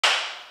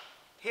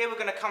Here we're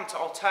going to come to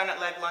alternate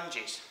leg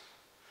lunges.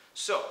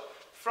 So,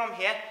 from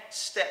here,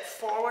 step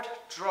forward,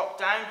 drop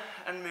down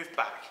and move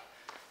back.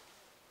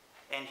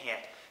 In here.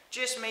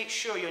 Just make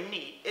sure your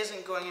knee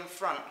isn't going in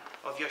front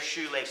of your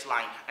shoelace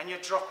line and you're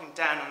dropping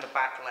down on the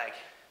back leg.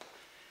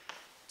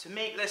 To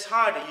make this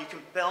harder, you can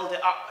build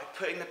it up by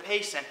putting the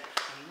pace in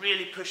and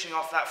really pushing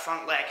off that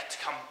front leg to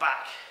come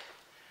back,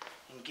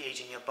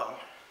 engaging your bum.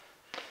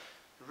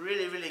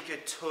 Really, really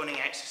good toning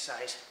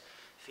exercise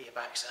for your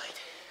backside.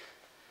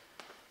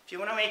 If you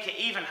want to make it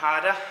even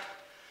harder,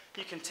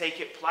 you can take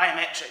it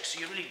plyometric, so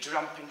you're really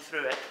jumping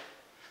through it,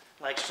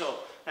 like so.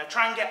 Now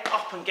try and get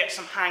up and get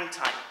some hang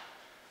time.